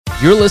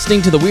You're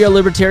listening to the We Are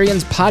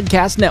Libertarians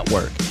Podcast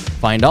Network.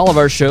 Find all of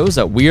our shows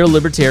at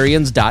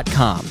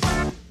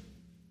wearelibertarians.com.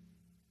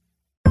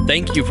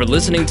 Thank you for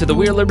listening to the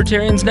We Are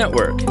Libertarians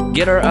Network.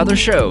 Get our other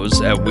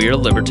shows at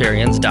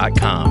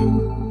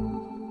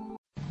wearelibertarians.com.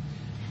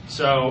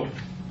 So,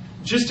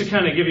 just to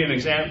kind of give you an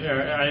example,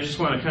 I just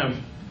want to kind of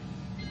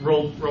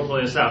role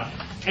play this out.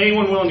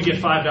 Anyone willing to give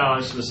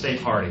 $5 to the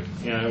state party?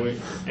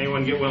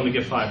 Anyone willing to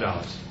give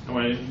 $5? I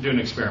want to do an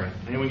experiment.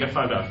 Anyone get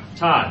 $5?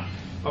 Todd.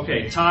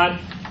 Okay, Todd.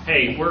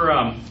 Hey,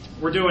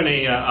 we're doing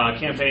a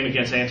campaign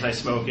against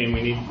anti-smoking.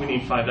 We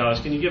need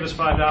 $5. Can you give us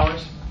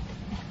 $5?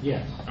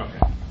 Yes. Okay.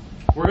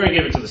 We're going to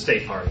give it to the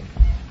state party.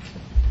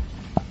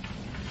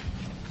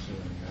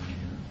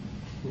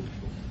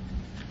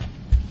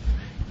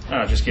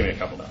 Just give me a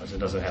couple dollars. It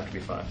doesn't have to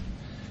be $5.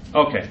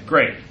 Okay,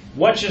 great.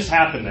 What just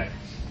happened there?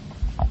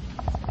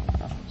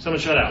 Someone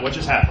shut out. What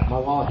just happened? My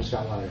wallet just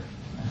got lighter.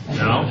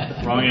 No.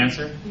 Wrong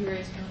answer. You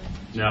raised money.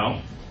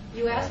 No.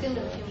 You asked him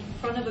in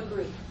front of a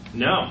group.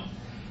 No.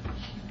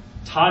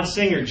 Todd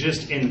Singer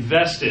just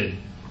invested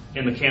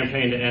in the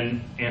campaign to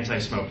end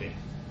anti-smoking.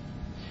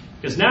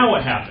 Because now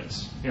what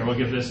happens? Here, we'll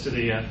give this to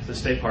the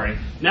state party.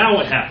 Now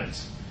what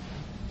happens?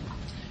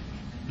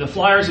 The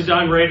flyers are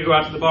done, ready to go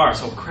out to the bar.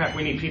 So crap,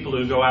 we need people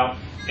to go out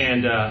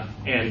and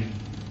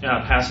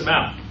pass them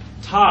out.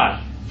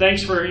 Todd,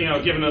 thanks for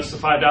giving us the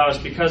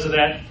 $5. Because of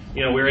that,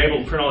 we were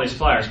able to print all these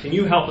flyers. Can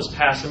you help us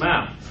pass them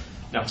out?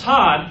 Now,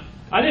 Todd,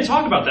 I didn't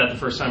talk about that the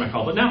first time I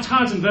called, but now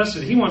Todd's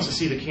invested. He wants to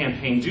see the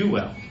campaign do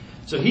well.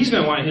 So he's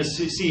going to want to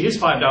see his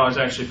 $5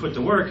 actually put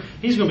to work.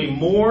 He's going to be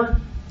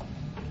more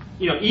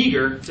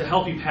eager to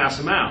help you pass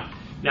them out.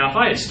 Now, if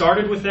I had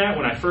started with that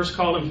when I first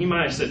called him, he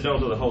might have said no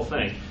to the whole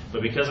thing.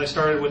 But because I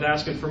started with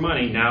asking for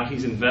money, now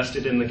he's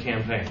invested in the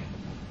campaign.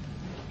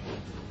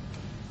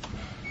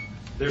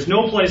 There's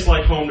no place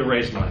like home to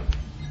raise money.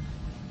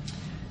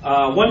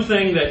 One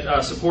thing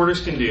that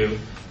supporters can do,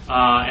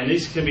 and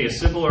these can be as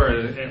simple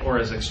or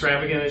as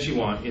extravagant as you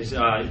want, is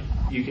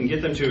you can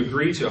get them to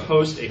agree to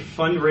host a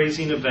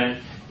fundraising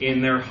event in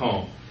their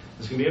home.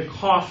 This can be a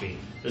coffee.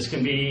 This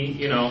can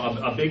be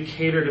a big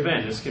catered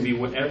event. This can be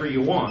whatever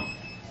you want.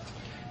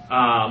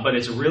 But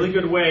it's a really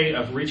good way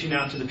of reaching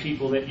out to the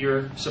people that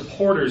your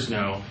supporters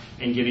know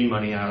and getting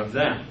money out of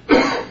them.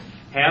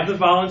 Have the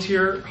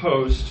volunteer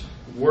host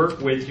work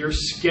with your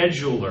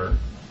scheduler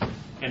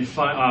and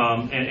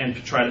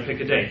try to pick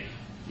a date.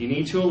 You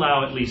need to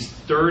allow at least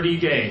 30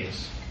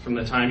 days from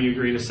the time you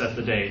agree to set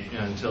the date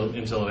until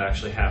it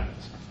actually happens.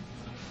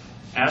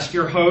 Ask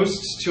your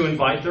hosts to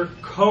invite their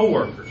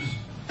coworkers,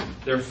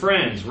 their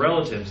friends,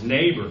 relatives,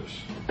 neighbors.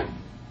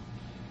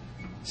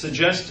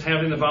 Suggest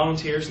having the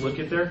volunteers look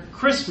at their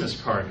Christmas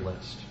card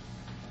list.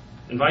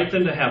 Invite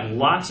them to have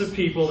lots of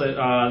people that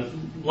a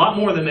lot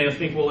more than they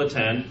think will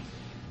attend.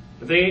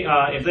 If they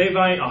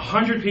invite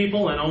 100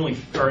 people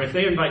if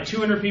they invite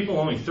 200 people,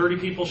 only 30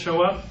 people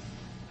show up,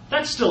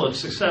 that's still a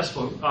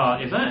successful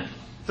event.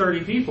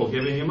 30 people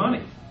giving you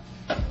money.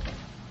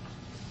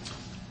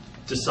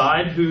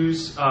 Decide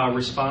who's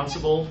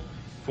responsible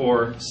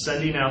for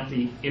sending out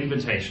the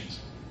invitations.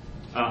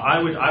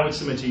 I would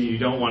submit to you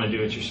don't want to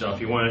do it yourself.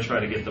 You want to try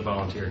to get the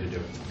volunteer to do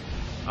it.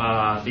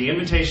 The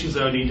invitations,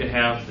 though, need to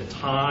have the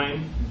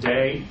time,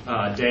 day,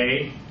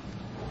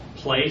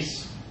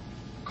 place,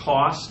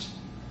 cost,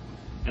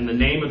 and the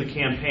name of the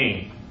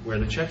campaign where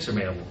the checks are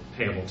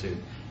payable to,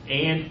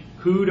 and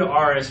who to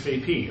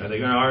RSVP. Are they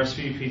going to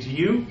RSVP to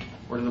you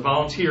or to the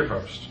volunteer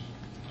host?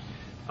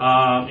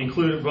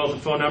 Include both a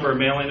phone number and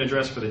mailing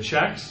address for the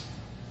checks.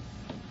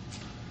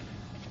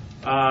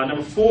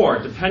 Number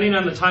 4, depending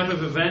on the type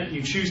of event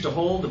you choose to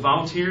hold, the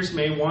volunteers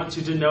may want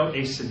to denote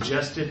a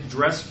suggested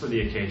dress for the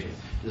occasion.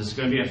 Is this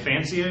going to be a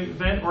fancy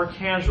event or a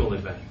casual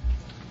event?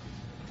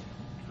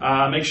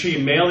 Make sure you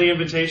mail the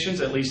invitations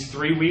at least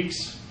 3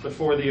 weeks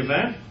before the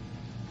event.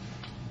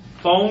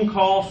 Phone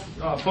call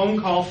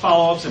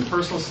follow-ups and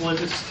personal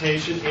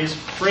solicitation is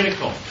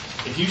critical.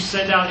 If you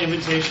send out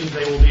invitations,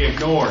 they will be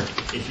ignored.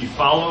 If you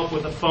follow up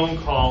with a phone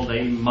call,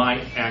 they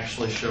might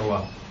actually show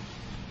up.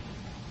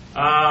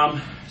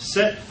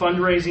 Set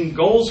fundraising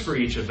goals for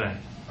each event.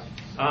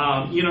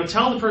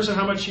 Tell the person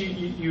how much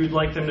you'd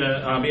like them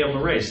to be able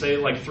to raise. Say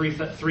like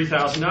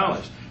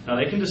 $3,000. Now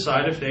they can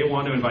decide if they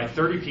want to invite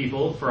 30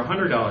 people for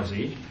 $100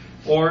 each,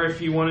 or if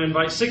you want to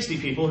invite 60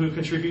 people who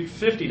contribute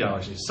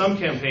 $50 each. Some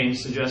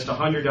campaigns suggest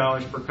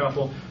 $100 per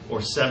couple or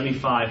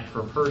 $75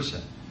 per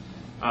person.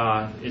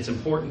 It's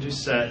important to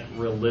set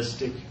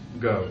realistic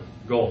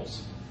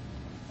goals.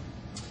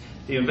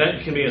 The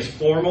event can be as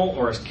formal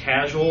or as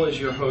casual as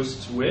your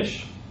hosts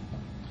wish,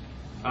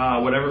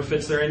 whatever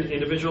fits their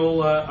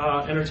individual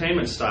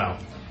entertainment style.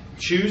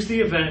 Choose the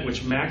event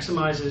which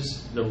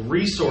maximizes the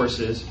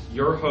resources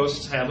your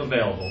hosts have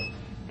available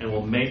and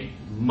will make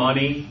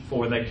money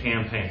for the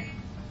campaign.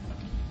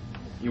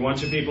 You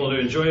want your people to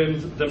enjoy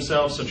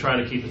themselves, so try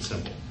to keep it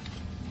simple.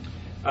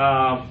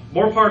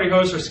 More party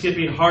hosts are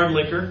skipping hard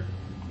liquor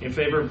in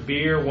favor of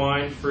beer,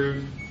 wine,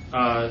 fruit,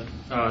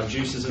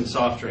 juices, and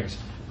soft drinks.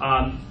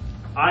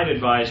 I'd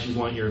advise you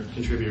want your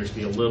contributors to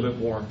be a little bit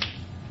more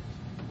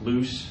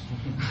loose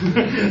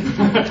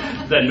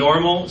than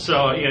normal.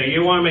 So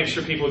you want to make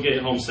sure people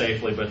get home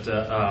safely, but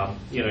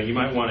you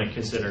might want to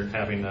consider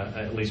having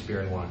at least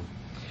beer and wine.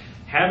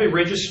 Have a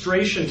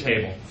registration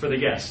table for the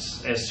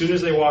guests as soon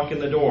as they walk in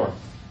the door.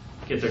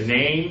 Get their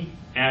name,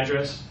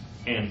 address,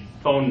 and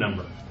phone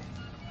number.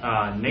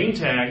 Name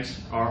tags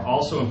are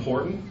also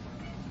important,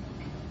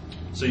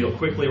 so you'll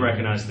quickly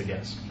recognize the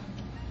guest.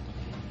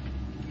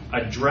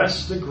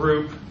 Address the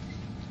group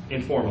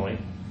informally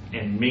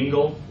and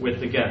mingle with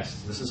the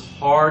guests. This is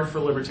hard for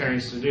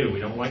libertarians to do. We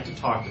don't like to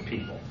talk to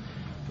people.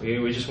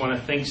 We just want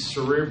to think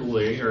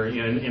cerebrally or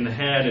in the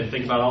head and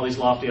think about all these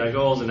lofty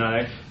goals.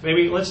 And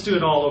maybe let's do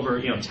it all over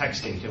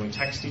texting. Can we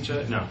text each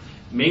other? No.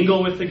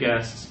 Mingle with the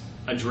guests.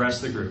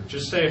 Address the group.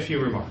 Just say a few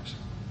remarks.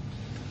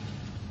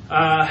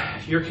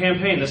 Your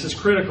campaign. This is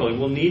critical. You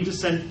will need to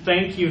send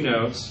thank you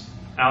notes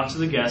out to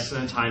the guests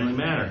in a timely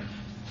manner.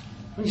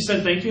 When you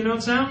send thank you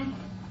notes out,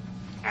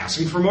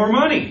 asking for more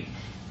money.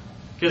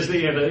 Because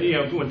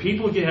when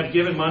people have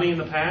given money in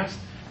the past,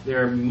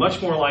 they're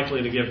much more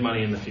likely to give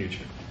money in the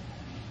future.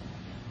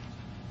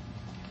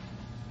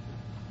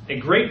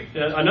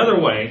 Another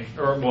way,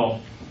 I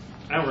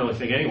don't really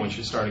think anyone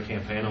should start a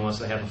campaign unless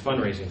they have a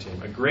fundraising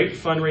team. A great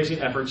fundraising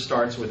effort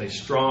starts with a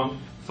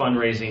strong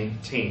fundraising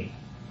team.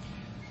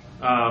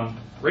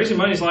 Raising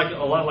money is a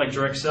lot like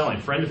direct selling,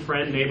 friend to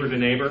friend, neighbor to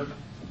neighbor,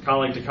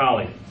 colleague to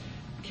colleague.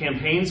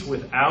 Campaigns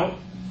without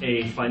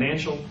a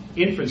financial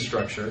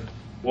infrastructure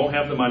won't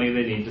have the money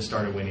they need to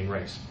start a winning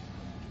race.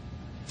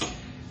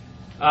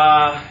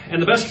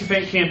 And the best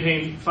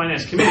campaign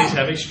finance committees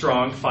have a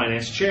strong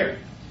finance chair.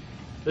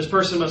 This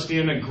person must be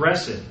an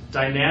aggressive,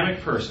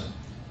 dynamic person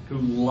who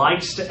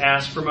likes to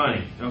ask for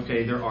money.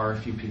 Okay, there are a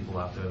few people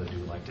out there that do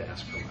like to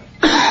ask for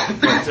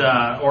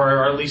money, or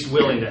are at least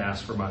willing to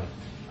ask for money,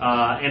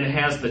 and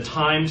has the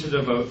time to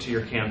devote to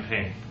your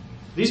campaign.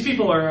 These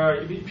people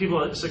are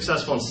people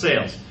successful in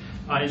sales.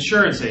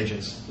 Insurance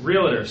agents,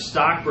 realtors,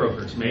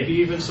 stockbrokers, maybe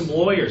even some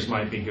lawyers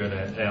might be good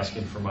at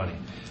asking for money.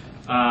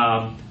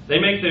 They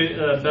make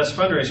the best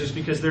fundraisers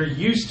because they're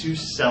used to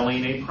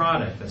selling a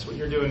product. That's what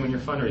you're doing when you're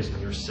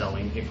fundraising. You're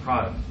selling a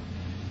product.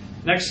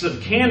 Next to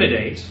the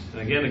candidate,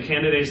 and again, the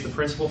candidate is the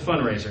principal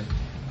fundraiser.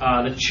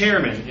 The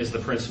chairman is the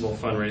principal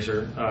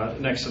fundraiser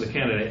next to the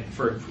candidate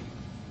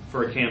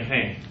for a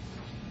campaign.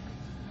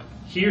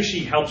 He or she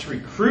helps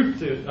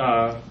recruit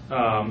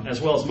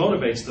as well as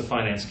motivates the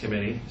finance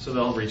committee so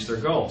they'll reach their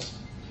goals.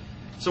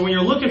 So when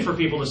you're looking for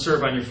people to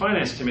serve on your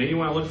finance committee, you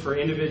want to look for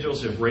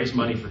individuals who have raised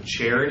money for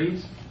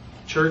charities,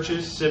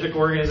 churches, civic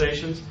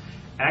organizations,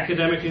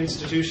 academic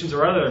institutions,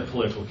 or other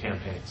political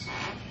campaigns.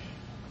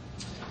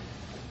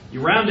 You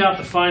round out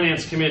the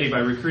finance committee by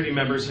recruiting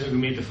members who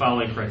meet the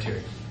following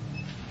criteria.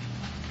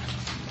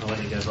 I'll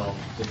let you guys all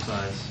flip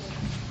sides.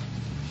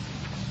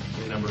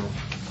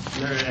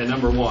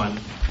 Number one.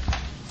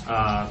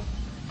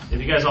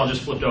 If you guys all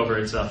just flipped over,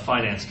 it's a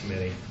finance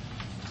committee.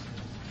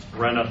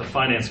 Round out the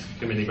finance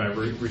committee by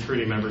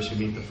recruiting members who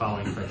meet the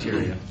following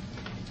criteria.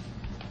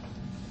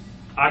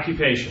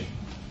 Occupation.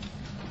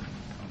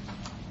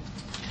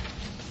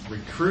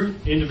 Recruit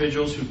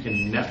individuals who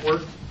can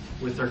network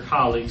with their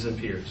colleagues and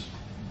peers.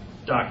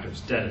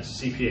 Doctors,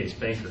 dentists, CPAs,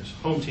 bankers,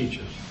 home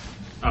teachers,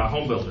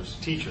 home builders,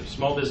 teachers,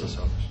 small business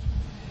owners.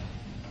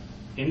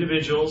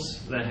 Individuals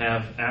that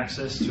have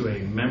access to a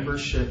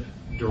membership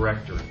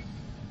directory.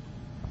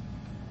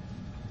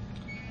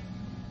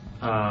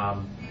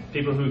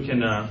 People who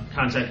can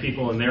contact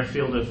people in their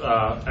field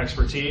of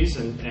expertise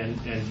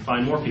and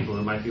find more people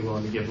who might be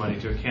willing to give money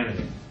to a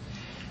candidate.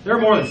 There are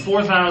more than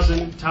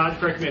 4,000, Todd,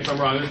 correct me if I'm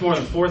wrong, there's more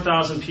than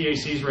 4,000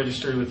 PACs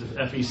registered with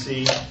the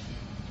FEC.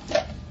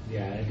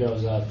 Yeah, it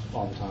goes up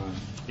all the time.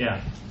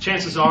 Yeah.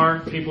 Chances are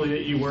people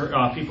that you work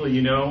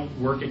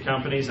at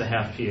companies that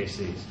have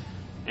PACs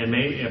and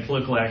maybe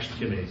political action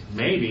committees.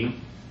 Maybe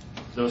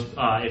those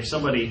if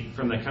somebody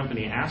from the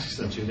company asks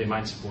them to, they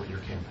might support your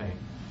campaign.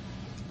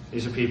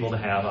 These are people to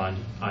have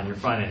on your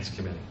finance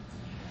committee.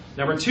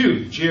 Number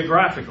two,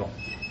 geographical.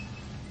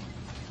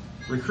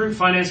 Recruit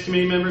finance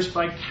committee members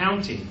by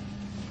county,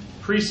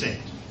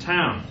 precinct,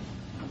 town,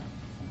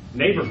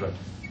 neighborhood.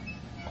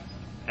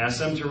 Ask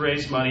them to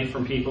raise money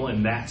from people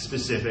in that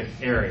specific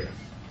area.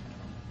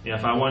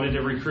 If I wanted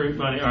to recruit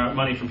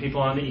money from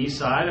people on the east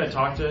side, I'd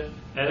talk to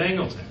Ed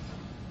Angleton.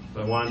 If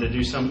I wanted to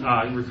do some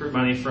recruit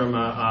money from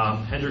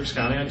Hendricks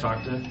County, I'd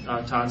talk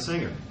to Todd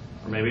Singer,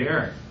 or maybe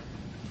Eric.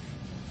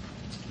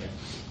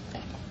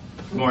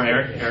 More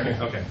Eric?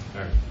 Okay.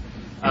 All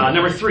right.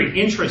 Number three,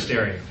 interest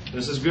area.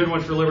 This is a good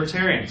one for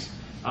libertarians.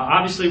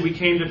 Obviously, we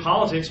came to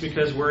politics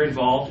because we're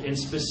involved in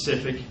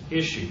specific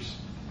issues.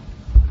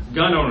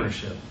 Gun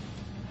ownership,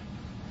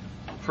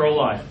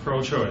 pro-life,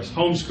 pro-choice,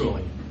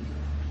 homeschooling,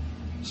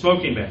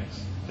 smoking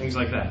bans, things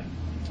like that.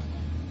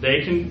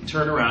 They can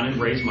turn around and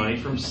raise money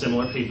from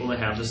similar people that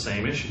have the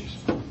same issues.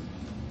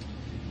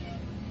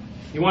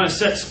 You want to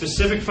set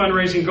specific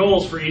fundraising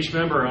goals for each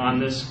member on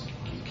this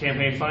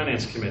campaign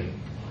finance committee.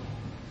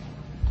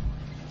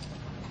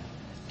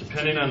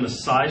 Depending on the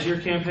size of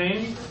your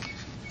campaign,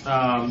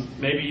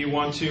 Maybe you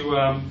want to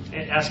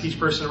ask each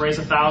person to raise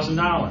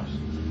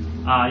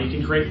 $1,000. You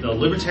can create the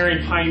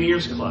Libertarian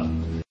Pioneers Club.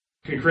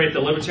 You can create the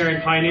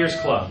Libertarian Pioneers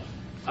Club.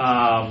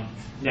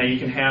 Now you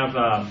can have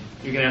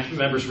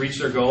members reach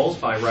their goals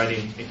by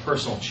writing a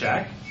personal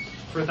check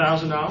for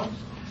 $1,000,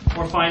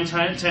 or find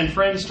 10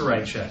 friends to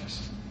write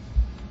checks,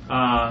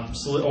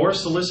 or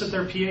solicit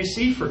their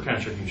PAC for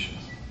contributions.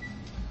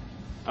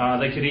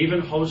 They could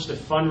even host a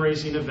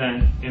fundraising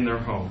event in their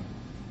home.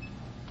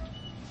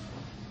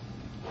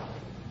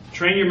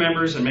 Train your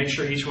members and make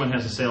sure each one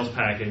has a sales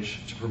package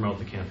to promote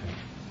the campaign.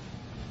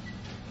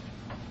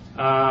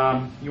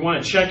 You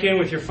want to check in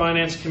with your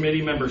finance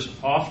committee members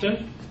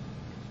often.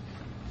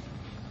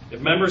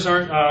 If members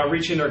aren't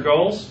reaching their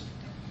goals,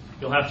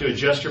 you'll have to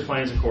adjust your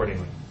plans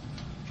accordingly.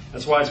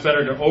 That's why it's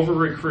better to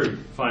over-recruit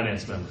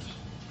finance members.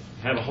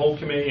 Have a whole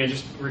committee and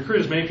just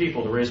recruit as many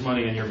people to raise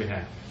money on your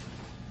behalf.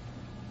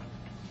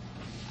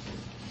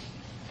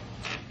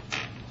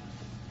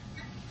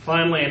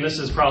 Finally, and this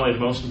is probably the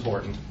most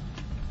important,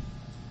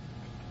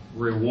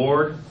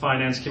 reward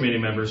finance committee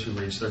members who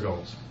reach their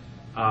goals.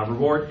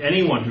 Reward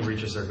anyone who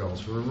reaches their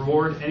goals.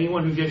 Reward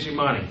anyone who gives you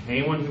money,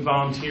 anyone who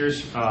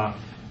volunteers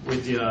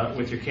with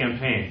your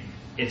campaign.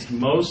 It's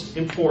most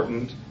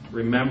important,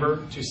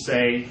 remember to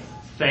say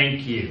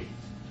thank you.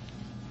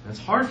 That's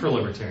hard for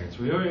libertarians.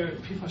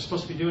 People are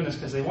supposed to be doing this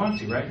because they want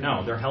to, right?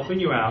 No, they're helping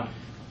you out.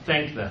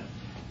 Thank them.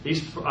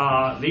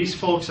 These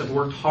folks have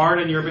worked hard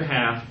on your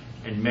behalf,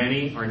 and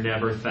many are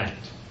never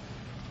thanked.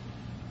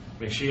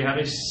 Make sure you have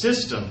a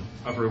system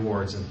of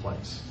rewards in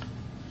place.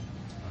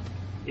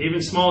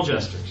 Even small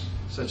gestures,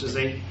 such as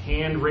a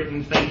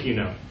handwritten thank you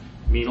note,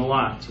 mean a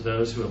lot to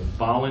those who have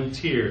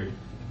volunteered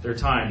their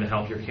time to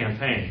help your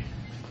campaign.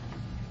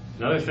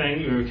 Another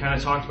thing, we kind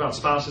of talked about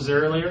spouses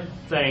earlier.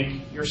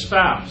 Thank your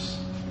spouse.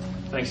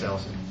 Thanks,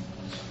 Allison.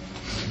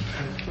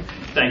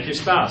 Thank your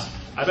spouse.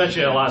 I bet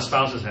you a lot of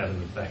spouses haven't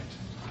been thanked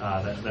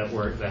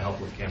that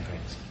help with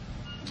campaigns.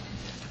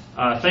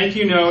 Thank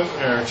you note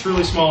are a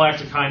truly small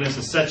act of kindness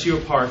that sets you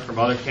apart from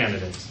other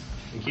candidates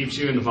and keeps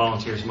you in the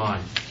volunteer's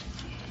mind.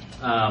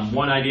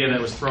 One idea that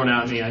was thrown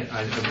out at me,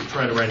 I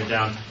tried to write it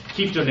down.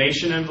 Keep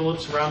donation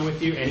envelopes around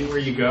with you anywhere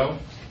you go.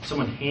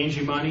 Someone hands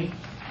you money,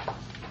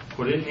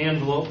 put it in an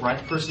envelope, write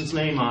the person's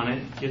name on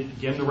it, get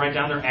them to write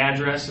down their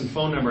address and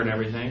phone number and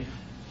everything,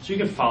 so you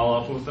can follow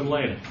up with them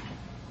later.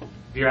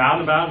 If you're out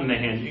and about and they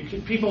hand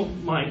you, people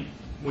might,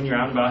 when you're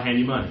out and about, hand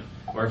you money.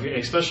 Or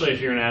especially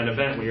if you're at an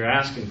event where you're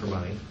asking for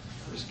money,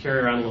 just carry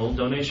around little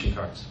donation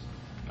cards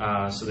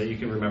so that you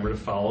can remember to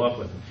follow up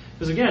with them.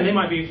 Because again, they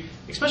might be,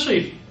 especially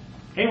if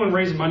anyone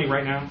raising money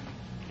right now,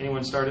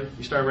 you started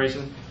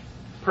raising,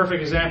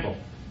 perfect example.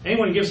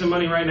 Anyone gives them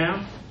money right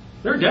now,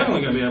 they're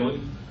definitely going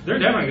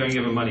to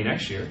give them money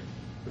next year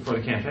before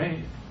the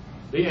campaign.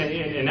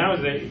 And now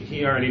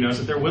he already knows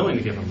that they're willing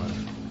to give them money.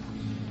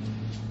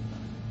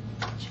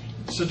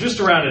 So just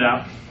to round it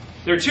out,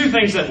 there are two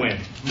things that win: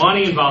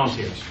 money and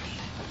volunteers.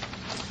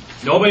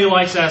 Nobody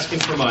likes asking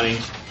for money.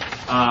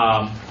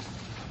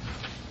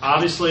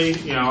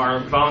 Obviously, our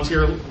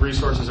volunteer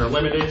resources are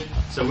limited,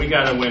 so we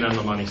got to win on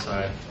the money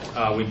side.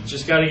 We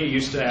just got to get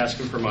used to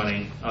asking for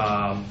money,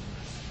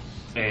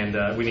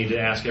 and we need to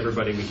ask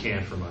everybody we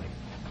can for money.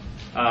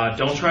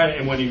 Don't try to,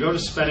 and when you go to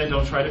spend it,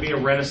 don't try to be a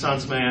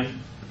Renaissance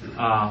man.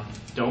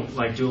 Don't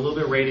do a little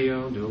bit of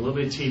radio, do a little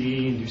bit of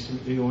TV, and do some,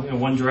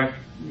 one direct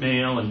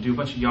mail, and do a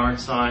bunch of yard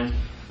signs.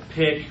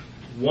 Pick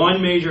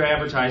one major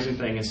advertising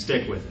thing and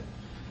stick with it.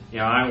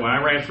 When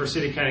I ran for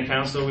city county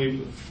council,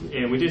 we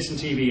did some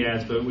TV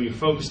ads, but we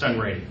focused on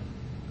radio.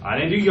 I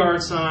didn't do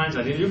yard signs,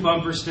 I didn't do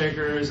bumper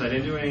stickers, I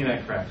didn't do any of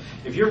that crap.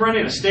 If you're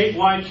running a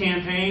statewide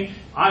campaign,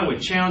 I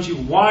would challenge you,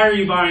 why are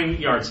you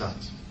buying yard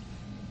signs?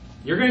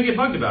 You're going to get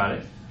bugged about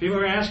it. People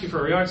are going to ask you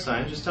for a yard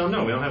sign, just tell them,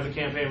 no, we don't have the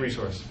campaign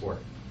resources for it.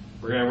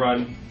 We're going to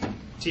run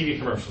TV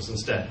commercials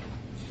instead.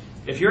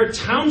 If you're a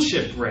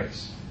township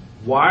race,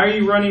 why are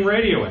you running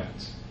radio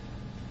ads?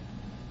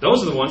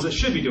 Those are the ones that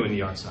should be doing the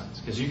yard signs,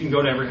 because you can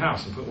go to every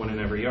house and put one in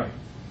every yard.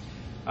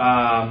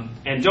 And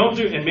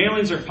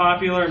mailings are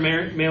popular,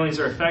 mailings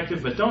are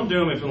effective, but don't do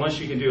them unless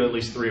you can do at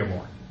least 3 or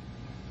more.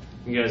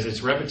 Because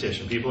it's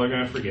repetition. People are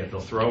going to forget. They'll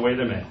throw away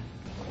the mail.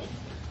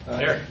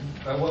 Eric?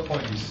 At what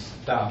point do you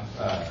stop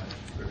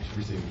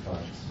receiving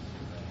funds?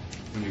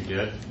 When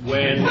you're dead?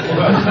 Well,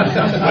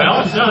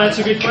 no, that's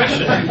a good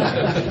question.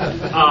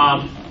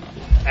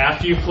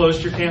 After you've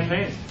closed your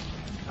campaign.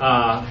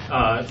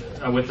 Because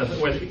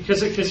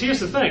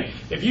here's the thing: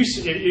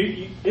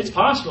 it's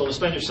possible to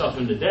spend yourself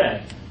into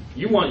debt.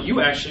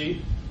 You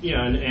actually,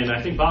 and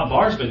I think Bob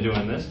Barr's been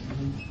doing this.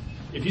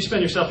 If you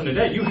spend yourself into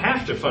debt, you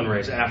have to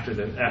fundraise after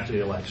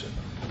the election.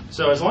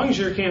 So as long as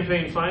your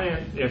campaign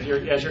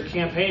as your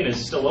campaign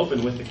is still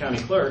open with the county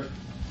clerk,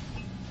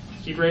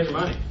 keep raising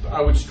money.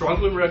 I would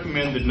strongly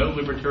recommend that no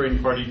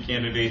Libertarian Party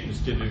candidate in the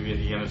state of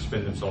Indiana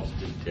spend themselves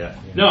into debt.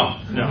 No,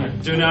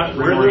 do not.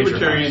 We're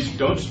Libertarians.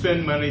 Don't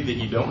spend money that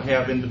you don't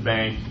have in the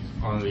bank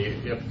on the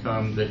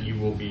outcome that you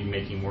will be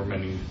making more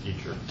money in the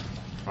future.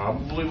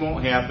 probably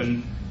won't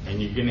happen,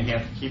 and you're going to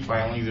have to keep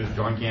filing those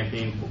darn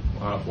campaign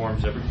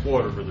forms every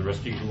quarter for the rest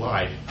of your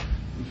life,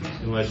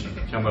 unless you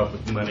come up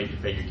with money to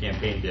pay your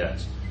campaign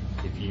debts.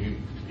 If you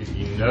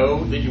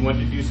know that you want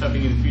to do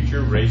something in the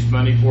future, raise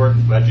money for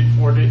it, budget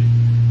for it.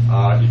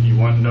 If you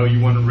want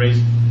to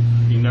raise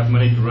enough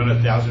money to run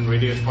 1,000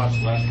 radio spots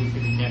last week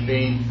of the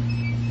campaign,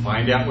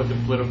 find out what the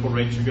political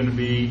rates are going to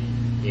be,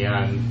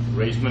 and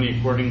raise money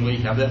accordingly.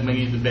 Have that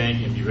money in the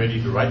bank and be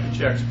ready to write the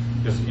checks.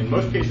 Because in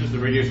most cases, the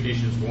radio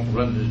stations won't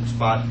run the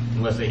spot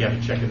unless they have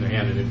a check in their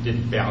hand and it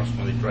didn't bounce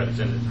when they try to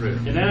send it through.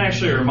 And that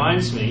actually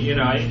reminds me,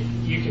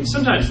 you can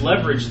sometimes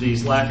leverage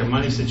these lack of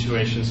money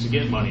situations to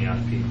get money out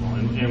of people.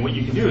 And what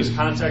you can do is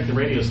contact the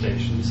radio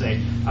station and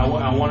say, I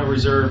want to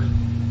reserve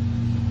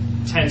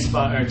 10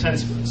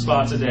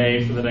 spots a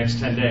day for the next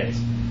 10 days.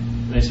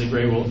 And they say,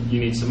 great, well,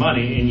 you need some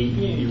money. And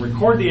you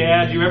record the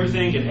ad, do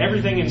everything, get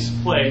everything in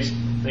place,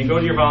 then go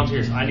to your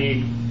volunteers. I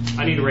need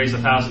to raise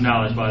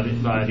 $1,000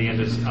 by the end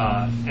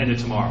of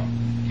tomorrow.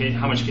 Okay,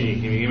 how much can you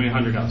give me? Give me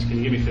 $100.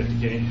 Can you give me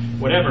 $50? Can you,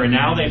 whatever. And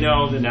now they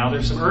know that now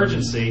there's some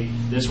urgency.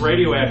 This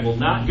radio ad will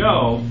not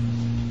go.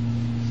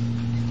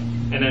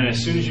 And then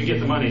as soon as you get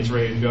the money, it's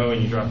ready to go,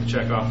 and you drop the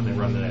check off, and they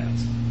run the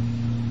ads.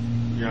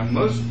 Yeah,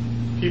 most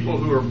people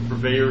who are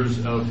purveyors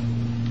of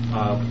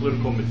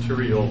political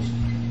materials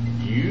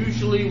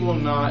usually will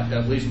not,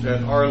 at least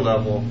at our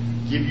level,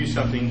 give you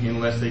something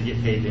unless they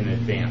get paid in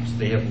advance.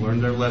 They have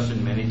learned their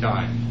lesson many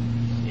times.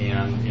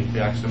 And in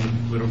fact, some of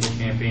the political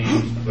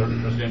campaigns,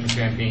 presidential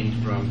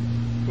campaigns from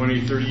 20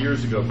 or 30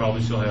 years ago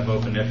probably still have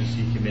open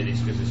FEC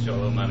committees because they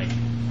still owe money.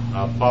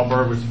 Bob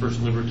Barr was the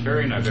first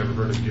libertarian I've ever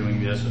heard of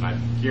doing this, and I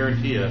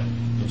guarantee you,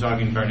 it's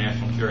talking to our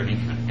national chair, it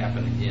ain't going to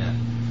happen again.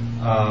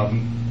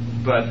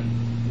 But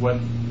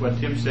what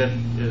Tim said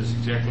is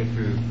exactly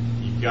true.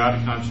 You've got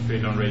to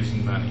concentrate on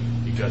raising money,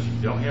 because if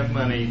you don't have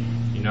money,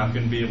 you're not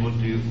going to be able to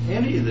do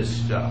any of this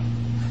stuff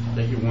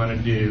that you want to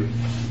do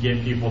to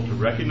get people to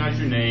recognize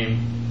your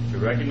name, to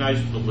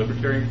recognize the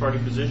Libertarian Party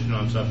position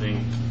on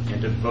something,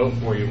 and to vote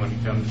for you when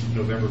it comes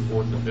November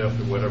 4th or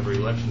 5th or whatever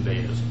election day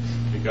is.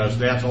 Because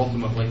that's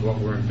ultimately what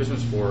we're in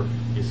business for,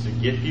 is to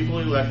get people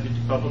elected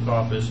to public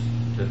office,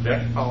 to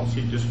affect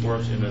policy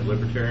discourse in a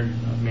libertarian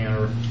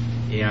manner,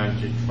 and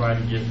to try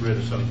to get rid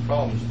of some of the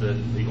problems that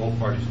the old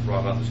parties have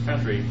brought about this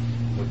country.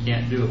 We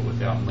can't do it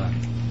without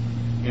money.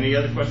 Any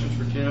other questions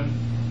for Tim?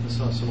 I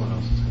saw someone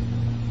else's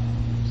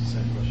hand.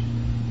 Same question.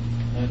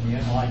 And the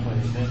unlikely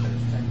event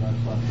there's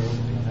 $10 left over,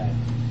 you'll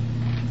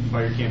have.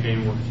 Buy your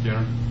campaign workers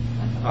dinner.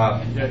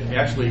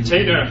 Actually,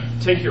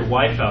 Take your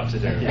wife out to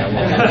dinner.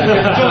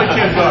 it's only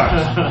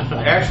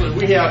 $10. Actually,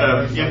 we had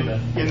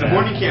in the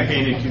morning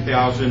campaign in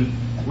 2000,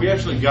 we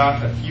actually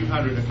got a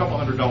couple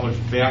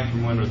 $100 back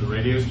from one of the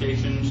radio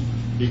stations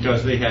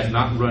because they had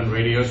not run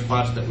radio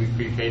spots that we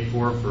prepaid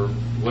for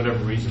whatever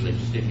reason. They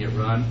just didn't get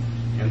run,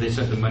 and they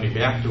sent the money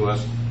back to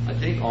us. I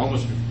think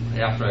almost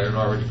after I had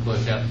already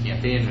closed out the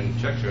campaign and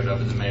the check showed up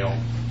in the mail.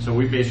 So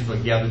we basically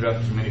gathered up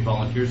as many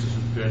volunteers as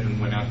we could and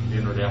went out to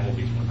dinner at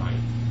Applebee's one night.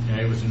 And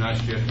it was a nice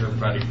gesture.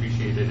 Everybody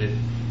appreciated it.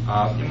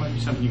 It might be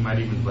something you might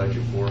even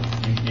budget for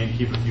and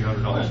keep a few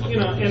 $100 left.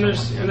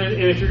 And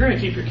if you're going to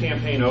keep your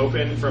campaign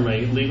open from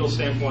a legal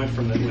standpoint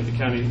with the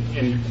county,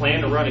 and you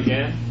plan to run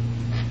again,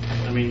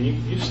 I mean,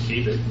 you just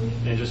keep it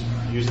and just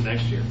use it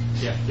next year.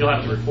 Yeah, you'll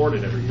have to report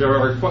it every year.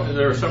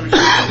 There are some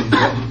restrictions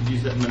on what you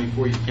use that money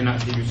for. You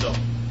cannot give yourself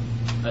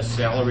a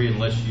salary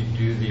unless you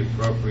do the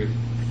appropriate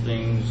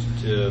things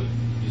to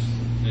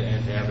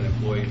have an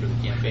employee for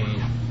the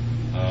campaign.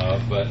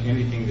 But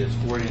anything that's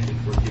oriented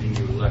toward getting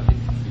you elected,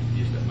 you can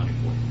use that money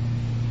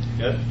for.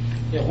 Good?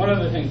 Yeah, one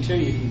other thing, too,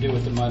 you can do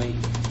with the money,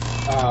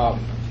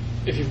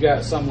 if you've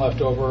got some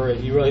left over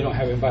and you really don't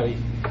have anybody,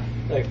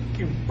 like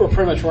we're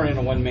pretty much running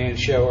a one-man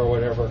show or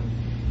whatever,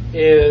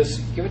 is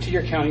give it to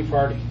your county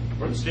party.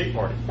 Or the state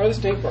party. Or the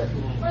state party.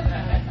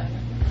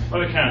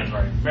 Or the county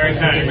party. Marion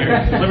County,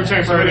 Libertarian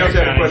Party. Somebody else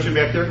had a question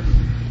back there?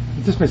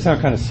 This may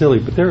sound kind of silly,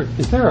 but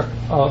is there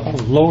a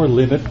lower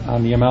limit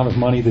on the amount of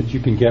money that you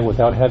can get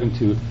without having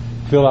to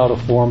fill out a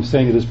form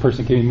saying that this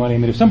person gave me money? I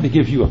mean, if somebody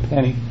gives you a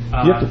penny,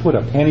 you have to put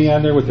a penny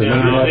on there with their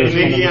name and address. In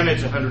Indiana,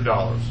 it's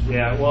 $100.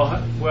 Yeah,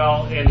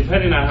 well, and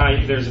depending on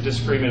how there's a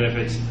disagreement if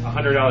it's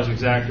 $100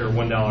 exact or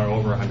 $1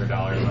 over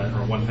 $100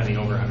 or 1 penny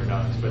over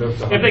 $100. But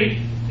if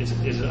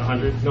is it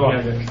 100? No, I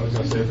was going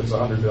to say if it's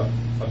 $100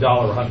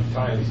 100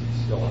 times,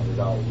 it's still $100.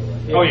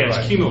 Right? Oh yeah,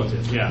 it's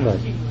cumulative. Yeah.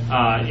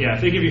 Right. Yeah,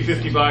 if they give you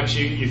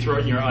 $50, you throw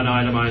it in your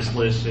unitemized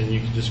list, and you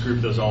can just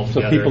group those all So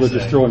together. people are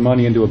just throwing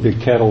money into a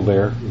big kettle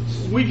there.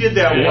 We did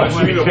that once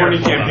we in the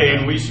morning careful about campaign.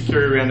 that. We used to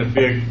carry around a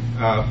big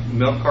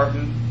milk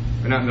carton,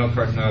 or not milk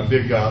carton, a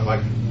big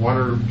like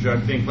water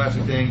jug thing,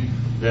 plastic thing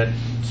that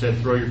said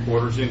throw your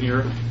quarters in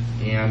here.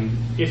 And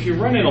if you're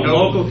running a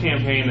local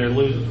campaign, the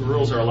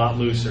rules are a lot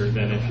looser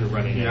than if you're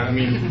running. Yeah, I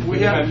mean, we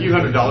had a few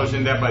 $100s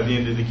in that by the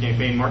end of the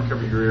campaign. Mark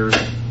covered your ears.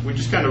 We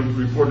just kind of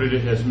reported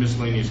it as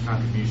miscellaneous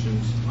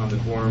contributions on the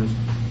forms,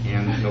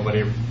 and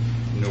nobody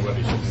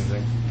said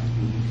anything.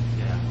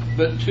 Yeah.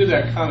 But to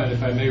that comment,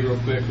 if I may real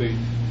quickly,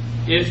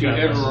 if you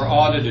ever were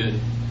audited,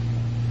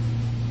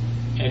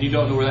 and you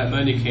don't know where that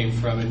money came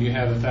from, and you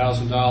have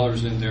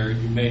 $1,000 in there,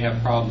 you may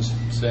have problems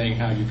saying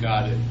how you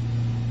got it.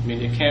 I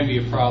mean, it can be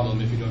a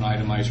problem if you don't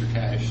itemize your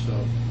cash, so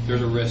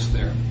there's a risk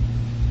there.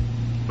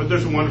 But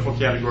there's a wonderful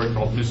category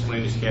called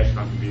miscellaneous cash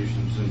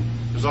contributions, and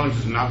as long as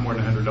it's not more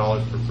than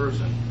 $100 per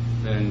person,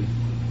 then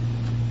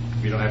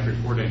you don't have to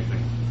report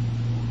anything.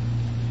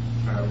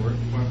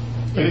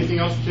 Anything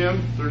else,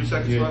 Jim? 30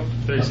 seconds left?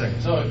 30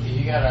 seconds. So if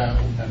you got a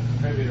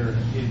contributor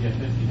that gives you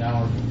 $50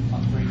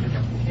 on 3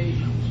 different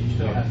occasions, you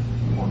still have to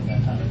report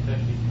that $150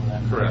 for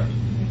that. Correct.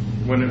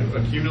 When it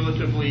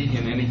accumulatively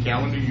in any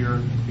calendar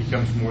year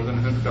becomes more than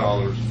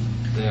 $100,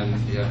 then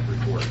you have to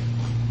report it.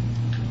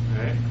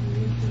 Okay.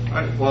 All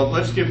right. Well,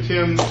 let's give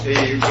Tim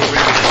a